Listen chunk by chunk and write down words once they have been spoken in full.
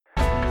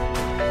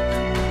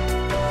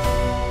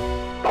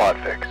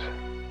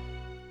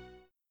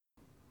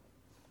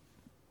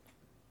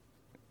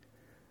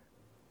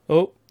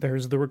Oh,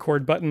 there's the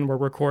record button. We're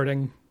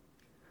recording.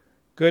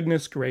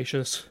 Goodness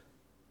gracious.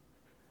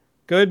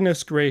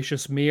 Goodness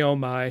gracious me, oh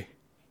my. Is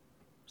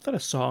that a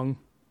song?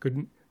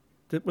 Wasn't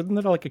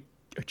that like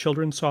a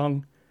children's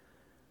song?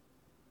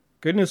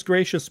 Goodness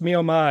gracious me,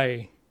 oh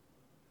my.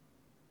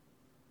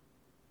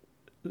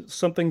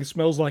 Something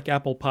smells like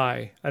apple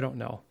pie. I don't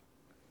know.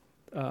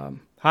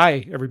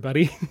 Hi,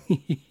 everybody.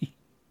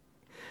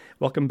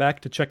 Welcome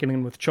back to Checking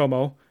In with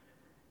Chomo.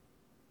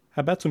 How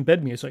about some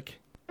bed music?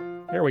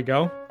 There we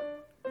go.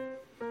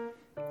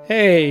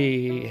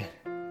 Hey.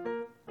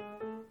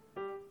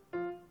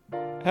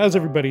 How's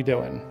everybody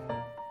doing?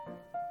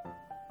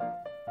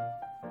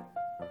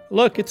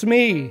 Look, it's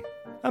me.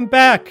 I'm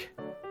back.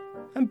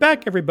 I'm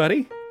back,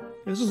 everybody.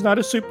 This is not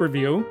a soup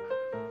review.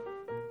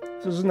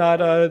 This is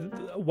not a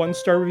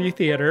one-star review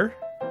theater.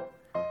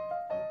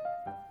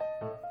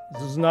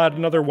 This is not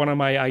another one of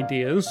my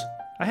ideas.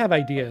 I have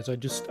ideas. I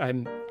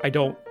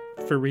don't,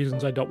 for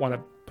reasons I don't want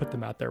to put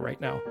them out there right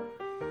now.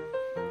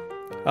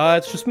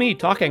 It's just me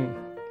talking.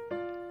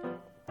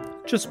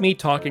 Just me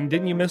talking.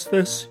 Didn't you miss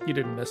this? You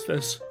didn't miss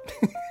this.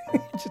 You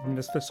didn't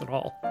miss this at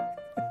all.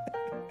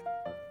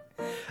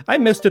 I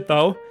missed it,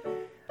 though.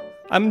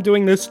 I'm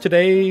doing this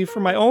today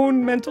for my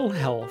own mental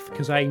health,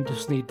 because I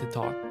just need to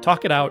talk.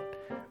 Talk it out.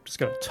 I'm just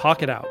going to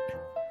talk it out.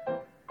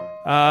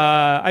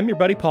 I'm your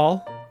buddy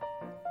Paul.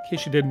 In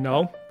case you didn't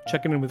know,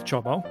 checking in with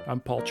Chomo. I'm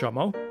Paul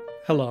Chomo.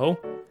 Hello.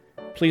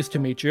 Pleased to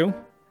meet you.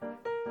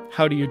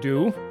 How do you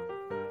do?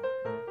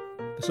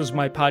 This is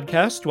my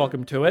podcast.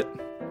 Welcome to it.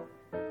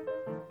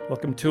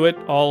 Welcome to it,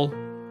 all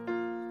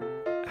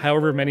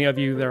however many of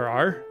you there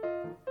are.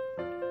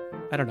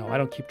 I don't know. I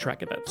don't keep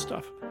track of that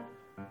stuff.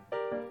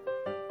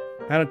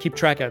 I don't keep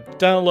track of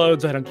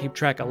downloads. I don't keep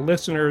track of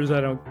listeners.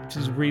 I don't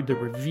just read the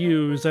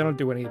reviews. I don't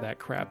do any of that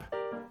crap.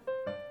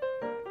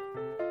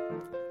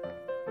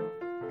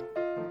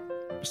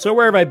 So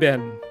where have I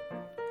been?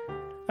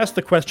 That's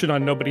the question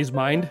on nobody's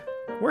mind.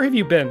 Where have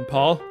you been,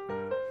 Paul?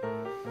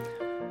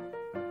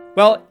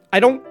 Well, I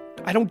don't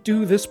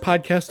do this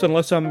podcast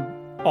unless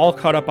I'm all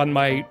caught up on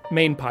my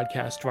main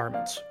podcast,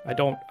 Varmints. I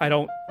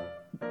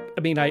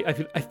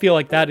feel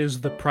like that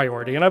is the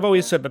priority, and I've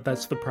always said that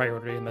that's the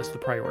priority, and that's the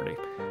priority.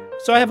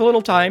 So I have a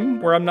little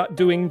time where I'm not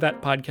doing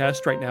that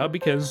podcast right now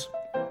because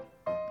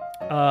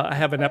I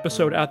have an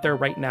episode out there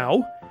right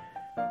now.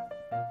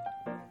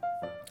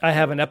 I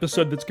have an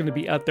episode that's going to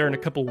be out there in a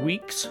couple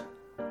weeks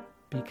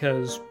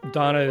because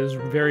Donna is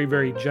very,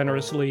 very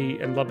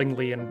generously and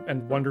lovingly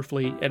and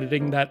wonderfully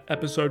editing that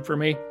episode for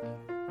me.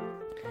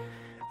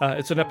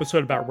 It's an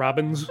episode about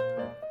robins,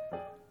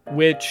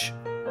 which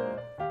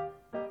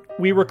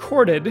we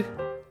recorded,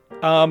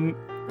 and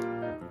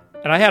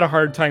I had a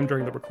hard time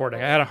during the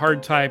recording. I had a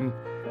hard time.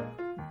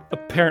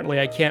 Apparently,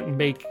 I can't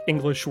make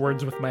English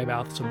words with my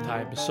mouth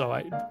sometimes, so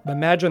I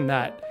imagine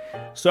that.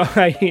 So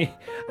I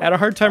had a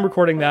hard time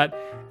recording that,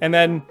 and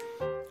then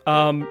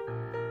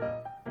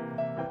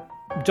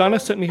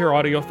Donna sent me her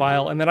audio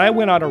file, and then I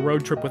went on a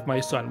road trip with my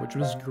son, which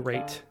was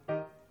great.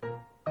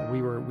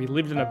 We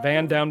lived in a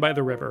van down by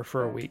the river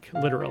for a week,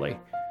 literally.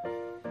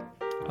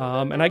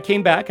 And I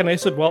came back and I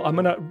said, well, I'm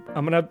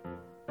gonna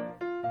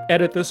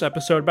edit this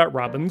episode about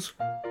robins.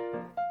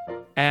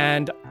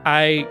 And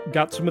I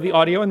got some of the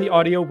audio, and the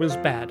audio was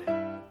bad.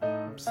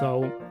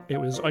 So it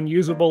was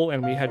unusable,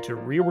 and we had to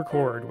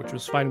re-record, which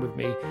was fine with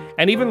me.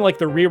 And even like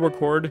the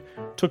re-record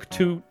took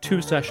two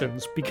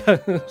sessions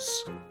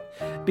because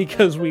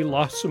we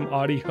lost some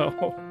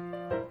audio.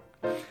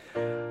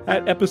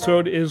 That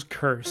episode is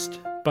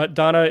cursed. But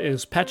Donna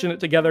is patching it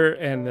together,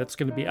 and it's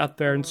going to be out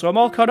there. And so I'm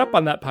all caught up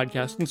on that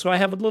podcast. And so I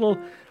have a little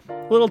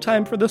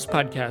time for this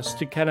podcast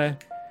to kind of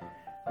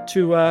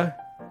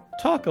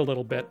talk a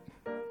little bit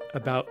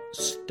about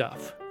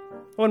stuff.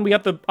 Oh, and we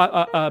got the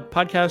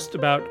podcast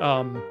about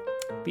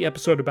the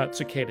episode about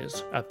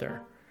cicadas out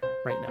there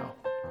right now,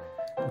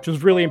 which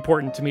was really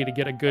important to me to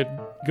get a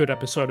good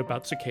episode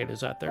about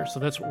cicadas out there. So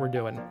that's what we're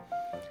doing.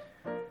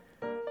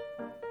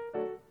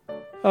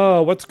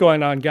 Oh, what's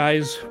going on,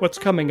 guys? What's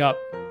coming up?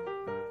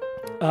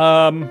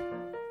 The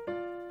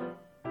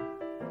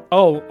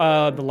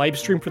live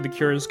stream for The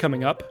Cure is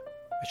coming up.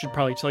 I should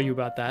probably tell you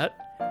about that.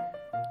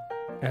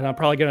 And I'm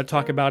probably going to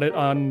talk about it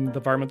on the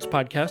Varmints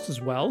podcast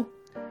as well.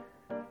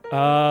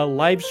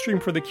 Live stream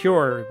for The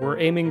Cure. We're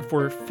aiming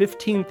for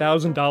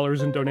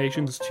 $15,000 in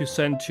donations to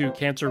send to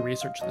cancer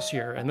research this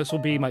year. And this will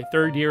be my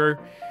third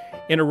year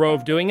in a row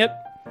of doing it.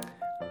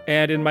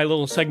 And in my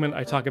little segment,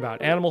 I talk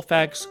about animal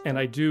facts, and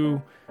I do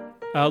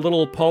a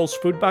little Paul's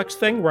Food Box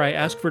thing where I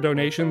ask for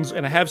donations,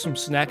 and I have some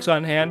snacks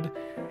on hand.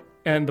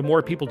 And the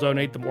more people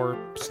donate, the more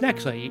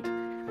snacks I eat.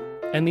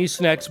 And these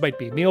snacks might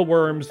be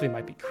mealworms, they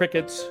might be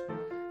crickets.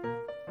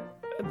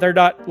 They're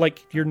not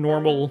like your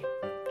normal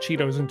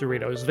Cheetos and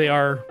Doritos.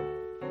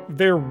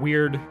 They're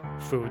weird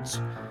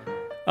foods.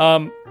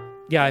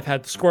 Yeah, I've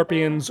had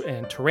scorpions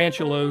and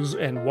tarantulas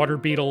and water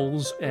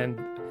beetles, and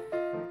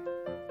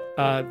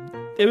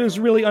it was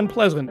really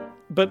unpleasant.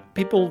 But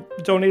people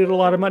donated a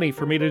lot of money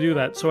for me to do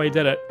that, so I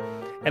did it.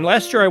 And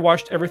last year I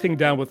washed everything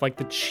down with like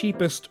the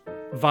cheapest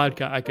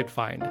vodka I could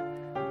find.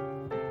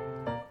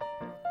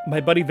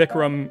 my buddy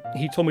Vikram,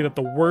 he told me that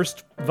the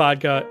worst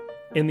vodka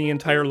in the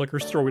entire liquor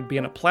store would be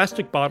in a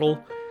plastic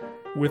bottle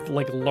with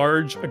like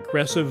large,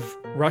 aggressive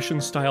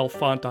Russian-style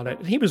font on it.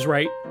 And he was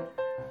right.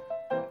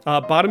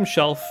 Bottom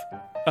shelf,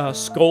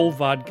 Skol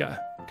vodka.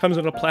 Comes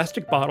in a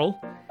plastic bottle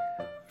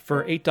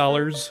for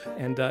 $8,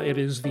 and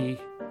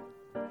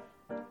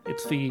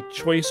it's the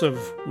choice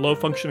of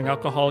low-functioning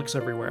alcoholics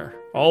everywhere,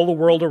 all the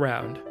world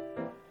around.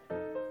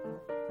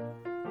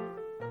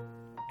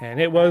 And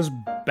it was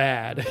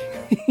bad.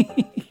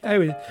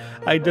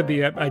 I did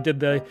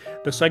the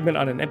segment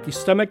on an empty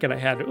stomach, and I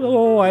had,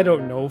 I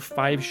don't know,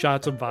 5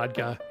 shots of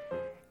vodka,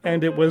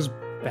 and it was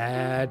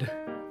bad.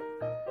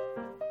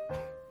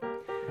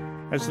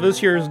 And so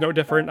this year is no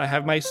different. I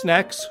have my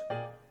snacks.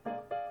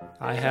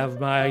 I have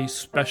my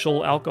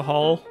special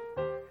alcohol.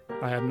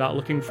 I am not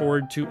looking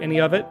forward to any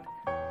of it.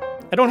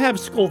 I don't have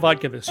Skol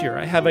vodka this year.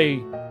 I have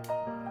a...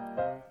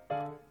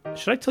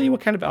 Should I tell you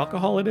what kind of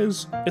alcohol it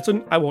is?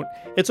 I won't.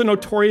 It's a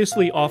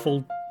notoriously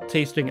awful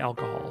tasting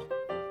alcohol.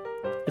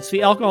 It's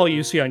the alcohol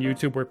you see on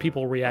YouTube where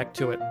people react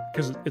to it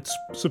because it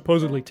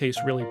supposedly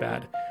tastes really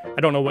bad.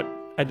 I don't know what...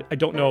 I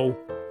don't know...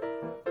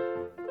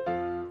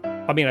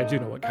 I mean, I do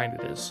know what kind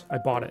it is. I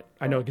bought it.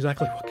 I know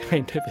exactly what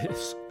kind it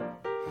is.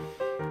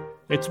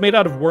 It's made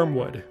out of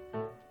wormwood.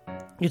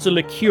 It's a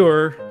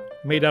liqueur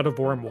made out of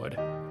wormwood.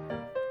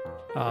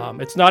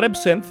 It's not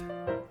absinthe.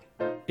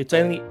 It's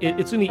in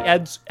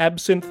the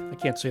absinthe. I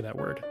can't say that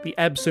word. The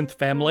absinthe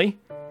family,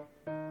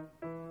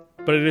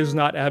 but it is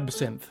not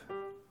absinthe.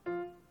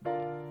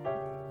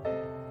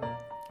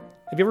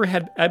 Have you ever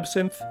had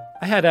absinthe?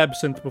 I had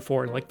absinthe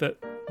before, like the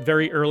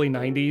very early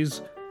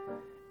 90s.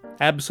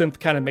 Absinthe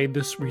kind of made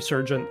this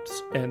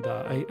resurgence, and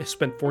I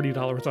spent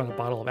 $40 on a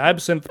bottle of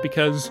absinthe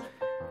because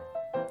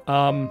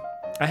I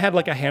had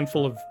like a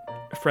handful of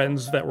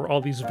friends that were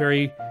all these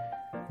very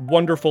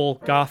wonderful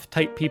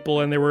goth-type people,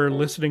 and they were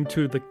listening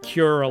to The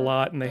Cure a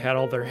lot, and they had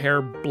all their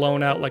hair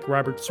blown out like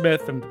Robert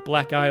Smith and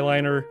black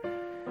eyeliner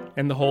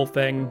and the whole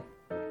thing.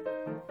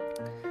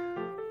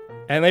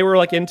 And they were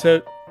like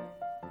into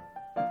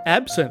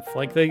absinthe.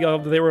 Like they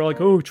were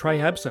like, oh, try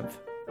absinthe.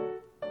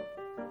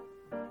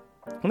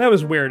 And that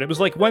was weird. It was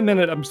like 1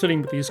 minute I'm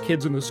sitting with these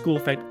kids in the school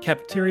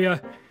cafeteria,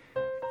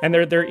 and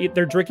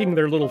they're drinking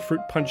their little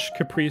fruit punch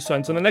Capri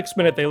Suns, and the next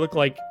minute they look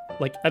like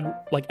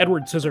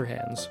Edward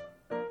Scissorhands.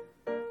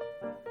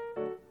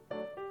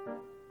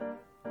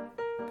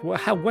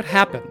 What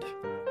happened?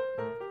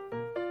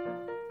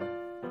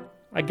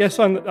 I guess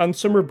on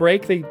summer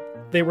break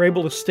they were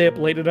able to stay up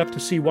late enough to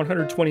see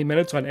 120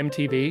 Minutes on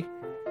MTV.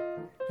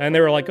 And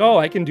they were like, oh,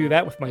 I can do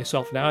that with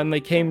myself now. And they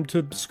came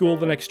to school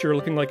the next year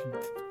looking like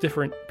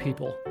different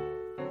people.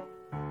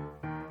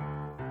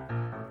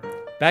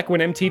 Back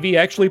when MTV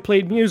actually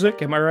played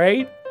music, am I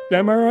right?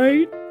 Am I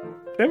right?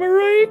 Am I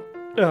right?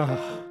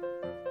 Ugh.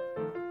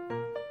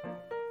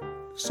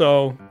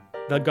 So,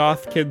 the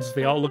goth kids,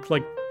 they all looked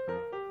like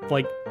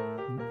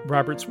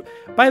Robert Smith.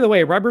 By the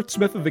way, Robert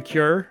Smith of The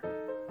Cure,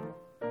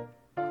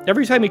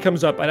 every time he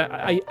comes up, and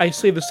I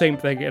say the same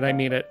thing, and I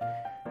mean it.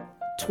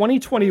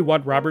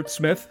 2021 Robert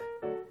Smith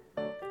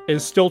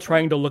is still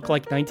trying to look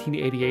like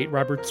 1988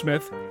 Robert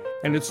Smith,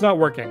 and it's not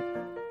working.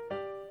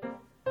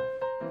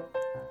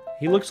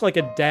 He looks like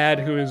a dad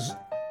who is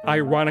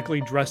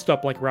ironically dressed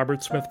up like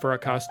Robert Smith for a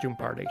costume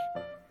party.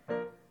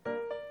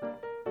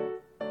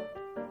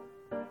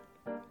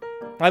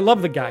 I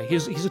love the guy.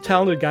 He's a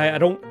talented guy. I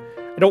don't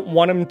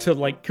want him to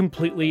like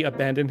completely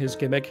abandon his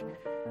gimmick.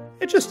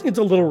 It just needs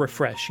a little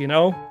refresh, you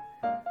know?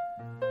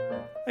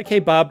 Like, hey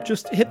Bob,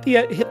 just hit the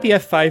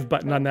F5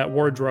 button on that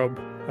wardrobe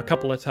a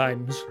couple of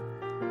times.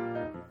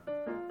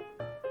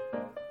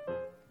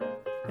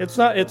 It's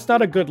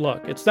not a good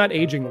look. It's not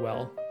aging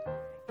well.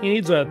 He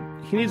needs a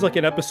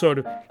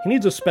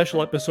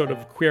special episode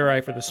of Queer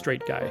Eye for the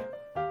Straight Guy.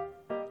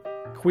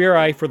 Queer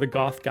Eye for the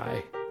Goth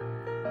Guy.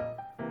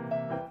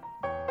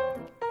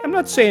 I'm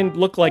not saying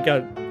look like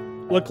a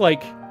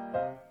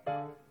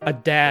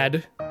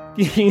dad,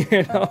 you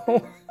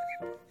know?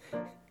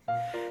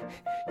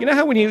 You know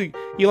how when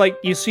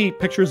you see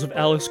pictures of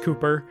Alice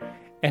Cooper,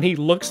 and he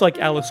looks like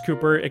Alice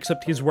Cooper,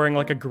 except he's wearing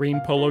like a green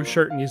polo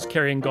shirt and he's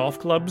carrying golf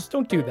clubs?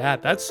 Don't do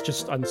that. That's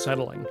just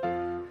unsettling.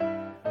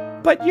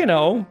 But, you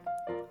know,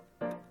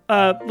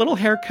 a little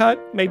haircut,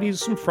 maybe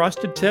some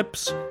frosted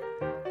tips.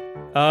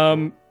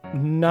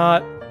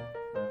 Not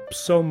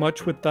so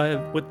much with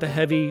the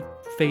heavy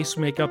face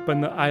makeup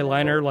and the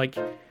eyeliner. Like,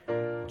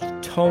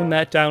 just tone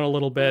that down a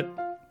little bit.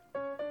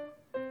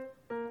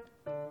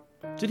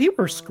 Did he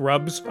wear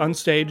scrubs on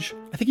stage?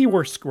 I think he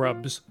wore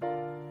scrubs.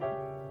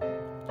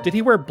 Did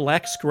he wear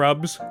black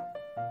scrubs?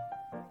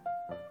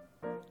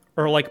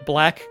 Or like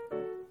black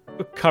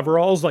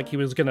coveralls like he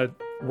was gonna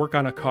work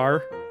on a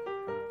car?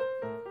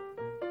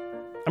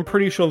 I'm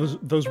pretty sure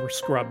those were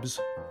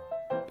scrubs.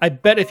 I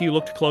bet if you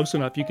looked close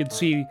enough you could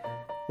see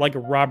like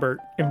Robert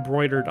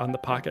embroidered on the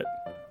pocket.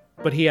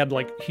 But he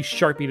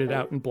sharpied it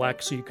out in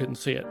black so you couldn't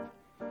see it.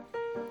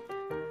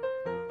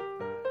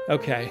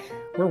 Okay,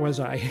 where was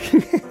I?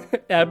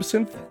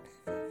 Absinthe?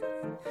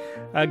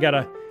 I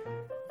gotta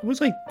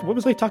what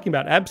was I talking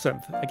about?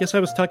 Absinthe. I guess I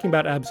was talking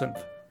about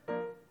absinthe.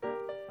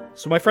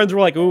 So my friends were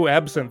like, ooh,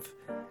 absinthe.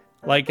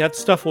 Like, that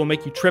stuff will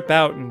make you trip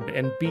out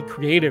and be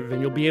creative,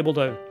 and you'll be able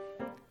to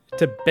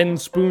bend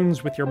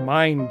spoons with your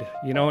mind,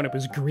 and it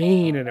was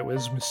green and it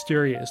was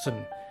mysterious.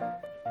 And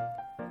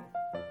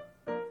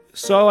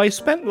so I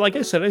spent like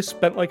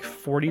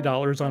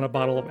 $40 on a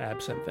bottle of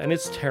absinthe, and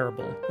it's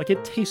terrible. Like,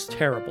 it tastes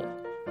terrible.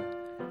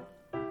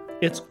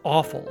 It's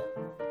awful.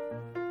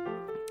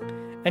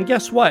 And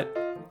guess what?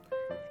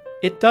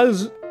 It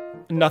does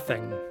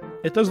nothing.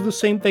 It does the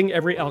same thing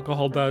every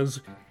alcohol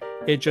does.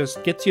 It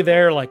just gets you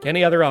there like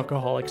any other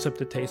alcohol,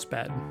 except it tastes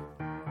bad.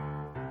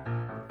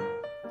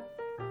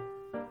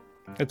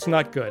 It's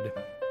not good.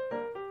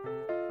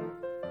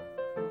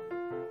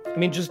 I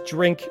mean, just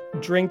drink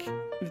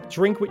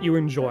what you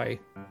enjoy.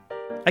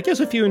 I guess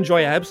if you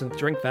enjoy absinthe,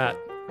 drink that.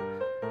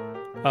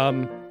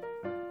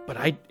 But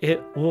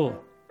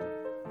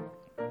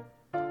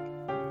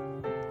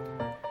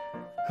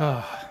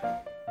ugh.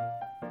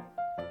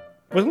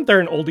 Wasn't there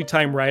an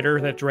oldie-time writer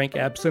that drank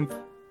absinthe?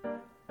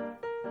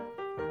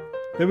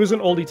 There was an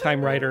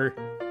oldie-time writer,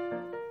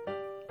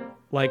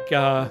 like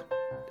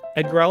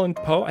Edgar Allan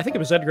Poe. I think it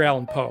was Edgar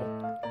Allan Poe.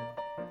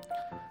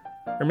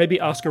 Or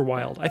maybe Oscar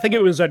Wilde. I think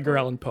it was Edgar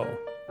Allan Poe.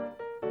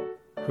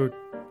 Who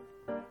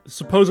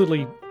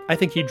supposedly, I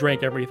think he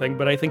drank everything,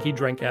 but I think he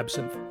drank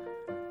absinthe.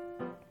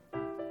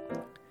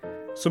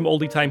 Some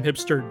oldie-time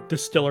hipster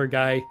distiller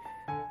guy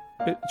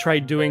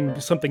tried doing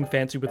something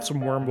fancy with some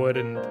wormwood,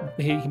 and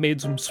he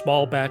made some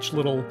small batch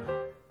little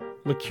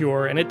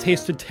liqueur, and it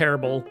tasted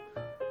terrible.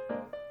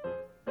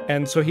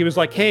 And so he was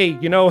like, hey,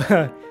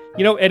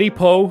 Eddie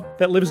Poe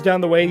that lives down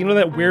the way,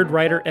 that weird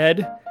writer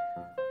Ed?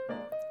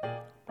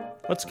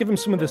 Let's give him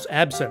some of this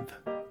absinthe.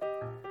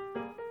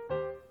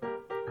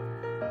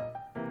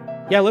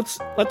 Yeah, let's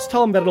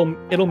tell him that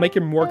it'll make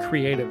him more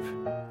creative.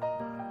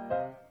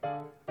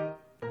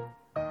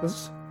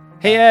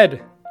 Hey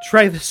Ed,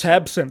 try this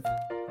absinthe.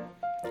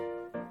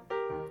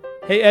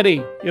 Hey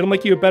Eddie, it'll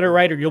make you a better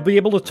writer. You'll be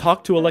able to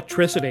talk to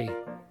electricity.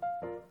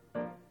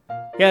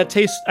 Yeah,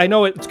 I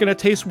know it's gonna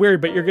taste weird,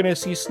 but you're gonna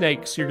see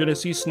snakes. You're gonna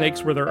see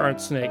snakes where there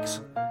aren't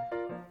snakes.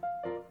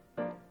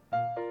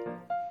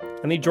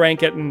 And he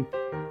drank it, and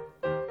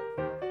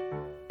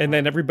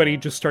then everybody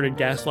just started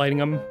gaslighting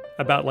him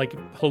about, like,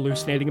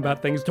 hallucinating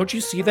about things. Don't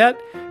you see that?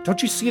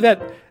 Don't you see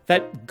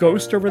that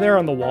ghost over there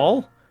on the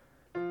wall?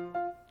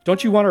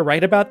 Don't you want to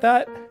write about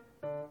that?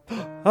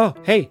 Oh,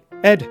 hey,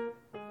 Ed.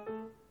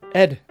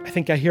 Ed, I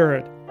think I hear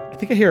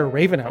a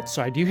raven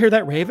outside. Do you hear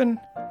that raven?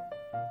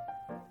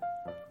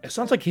 It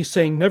sounds like he's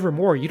saying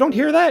nevermore. You don't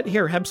hear that?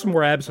 Here, have some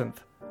more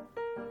absinthe.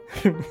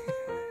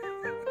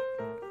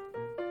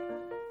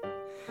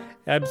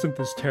 Absinthe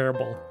is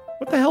terrible.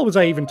 What the hell was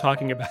I even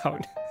talking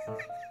about?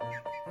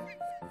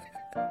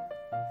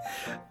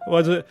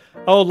 Was it?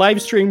 Oh,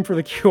 live stream for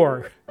the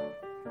cure.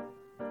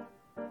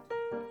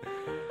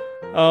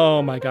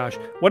 Oh my gosh.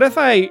 What if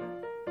I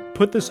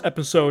put this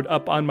episode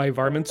up on my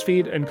Varmints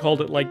feed and called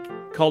it like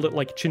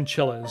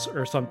Chinchillas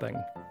or something?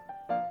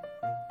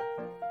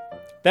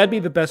 That'd be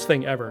the best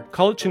thing ever.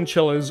 Call it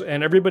Chinchillas,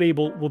 and everybody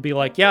will be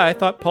like, yeah, I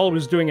thought Paul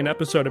was doing an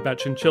episode about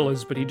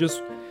chinchillas, but he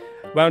just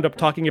wound up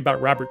talking about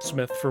Robert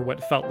Smith for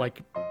what felt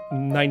like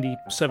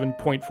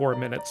 97.4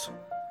 minutes.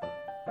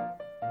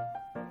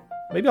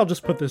 Maybe I'll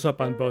just put this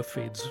up on both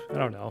feeds. I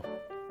don't know.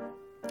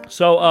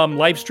 So,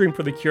 live stream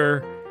for the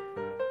cure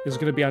is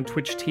going to be on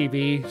Twitch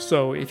TV.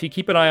 So if you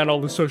keep an eye on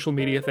all the social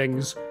media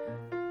things,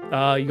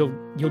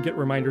 you'll get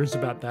reminders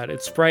about that.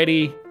 It's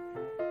Friday,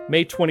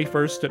 May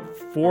 21st at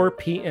 4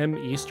 p.m.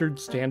 Eastern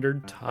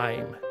Standard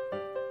Time.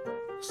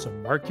 So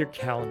mark your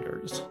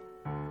calendars.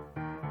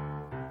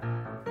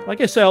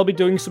 Like I said, I'll be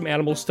doing some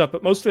animal stuff,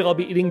 but mostly I'll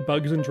be eating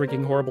bugs and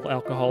drinking horrible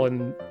alcohol,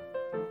 and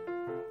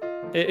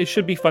it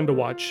should be fun to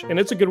watch. And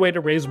it's a good way to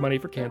raise money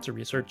for cancer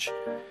research.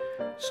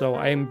 So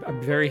I'm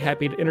very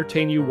happy to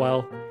entertain you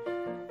while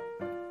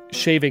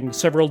shaving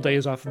several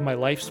days off of my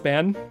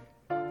lifespan.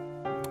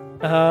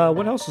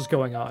 What else is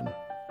going on?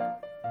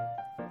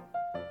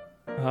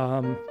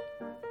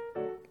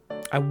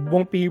 I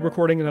won't be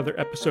recording another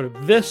episode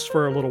of this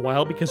for a little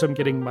while because I'm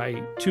getting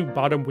my 2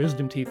 bottom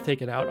wisdom teeth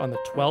taken out on the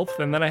 12th,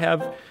 and then I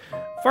have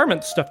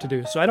Varmint stuff to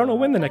do, so I don't know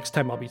when the next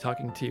time I'll be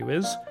talking to you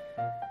is.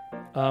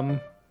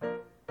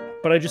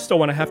 But I just don't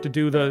want to have to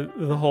do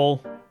the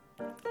whole...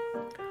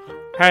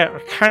 I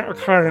can't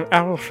record an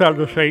episode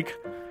this week.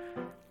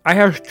 I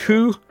have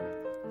 2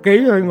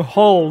 gaping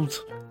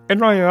holes in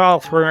my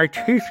mouth where my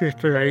teeth is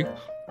today.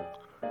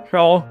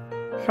 So,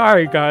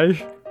 sorry guys.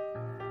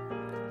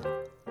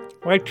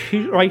 My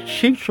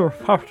cheeks are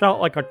puffed out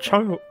like a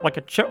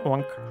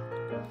chipmunk.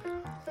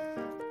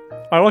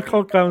 I look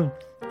like I'm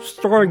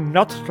storing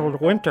nuts for the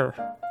winter.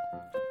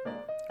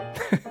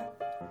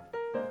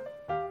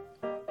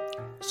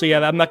 So yeah,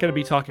 I'm not going to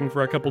be talking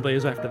for a couple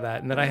days after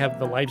that, and then I have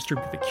the live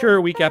stream for the cure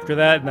a week after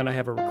that, and then I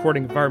have a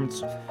recording of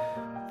Varmints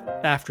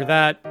after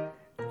that,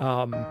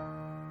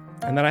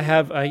 and then I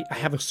have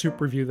a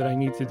soup review that I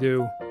need to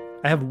do.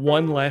 I have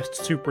one last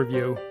soup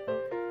review.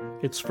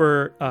 It's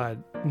for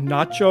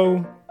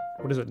nacho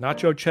what is it,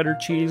 nacho cheddar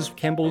cheese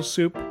Campbell's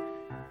soup.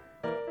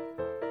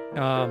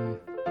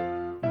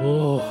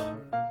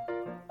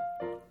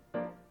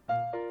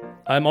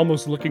 I'm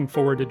almost looking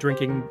forward to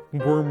drinking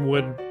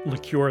wormwood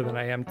liqueur than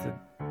I am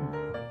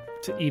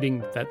to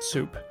eating that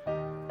soup.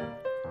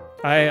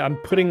 I'm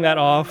putting that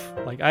off.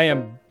 Like I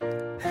am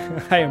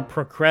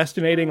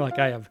procrastinating like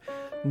I have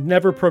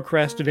never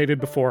procrastinated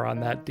before on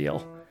that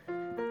deal.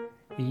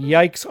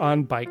 Yikes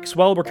on bikes.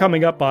 Well, we're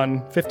coming up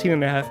on 15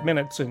 and a half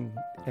minutes and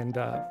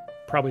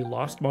probably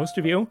lost most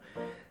of you.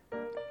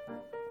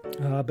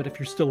 But if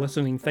you're still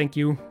listening, thank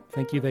you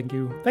for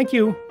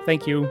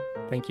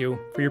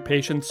your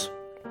patience.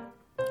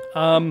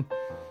 I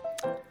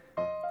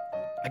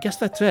guess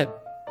that's it.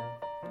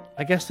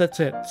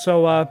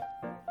 So,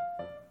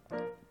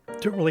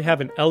 don't really have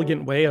an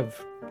elegant way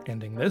of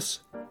ending this,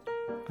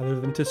 other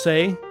than to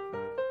say,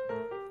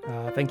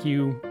 thank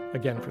you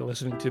again for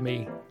listening to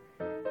me.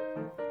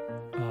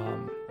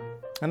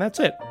 And that's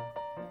it.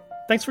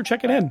 Thanks for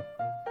checking in.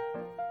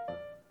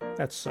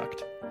 That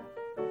sucked.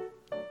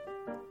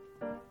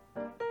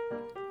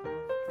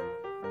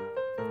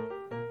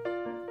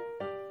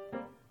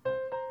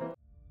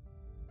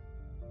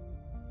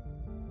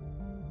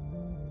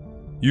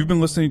 You've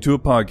been listening to a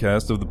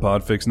podcast of the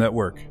Podfix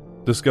Network.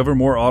 Discover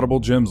more audible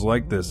gems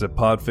like this at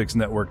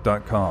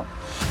podfixnetwork.com.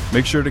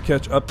 Make sure to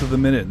catch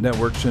up-to-the-minute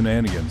network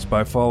shenanigans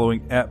by following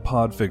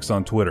 @Podfix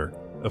on Twitter,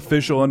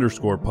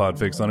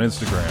 official_Podfix on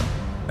Instagram,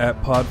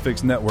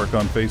 @Podfix Network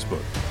on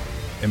Facebook.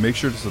 And make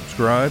sure to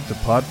subscribe to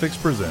Podfix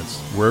Presents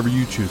wherever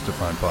you choose to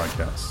find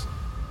podcasts.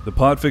 The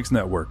Podfix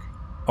Network,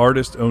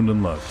 artist owned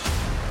and loved.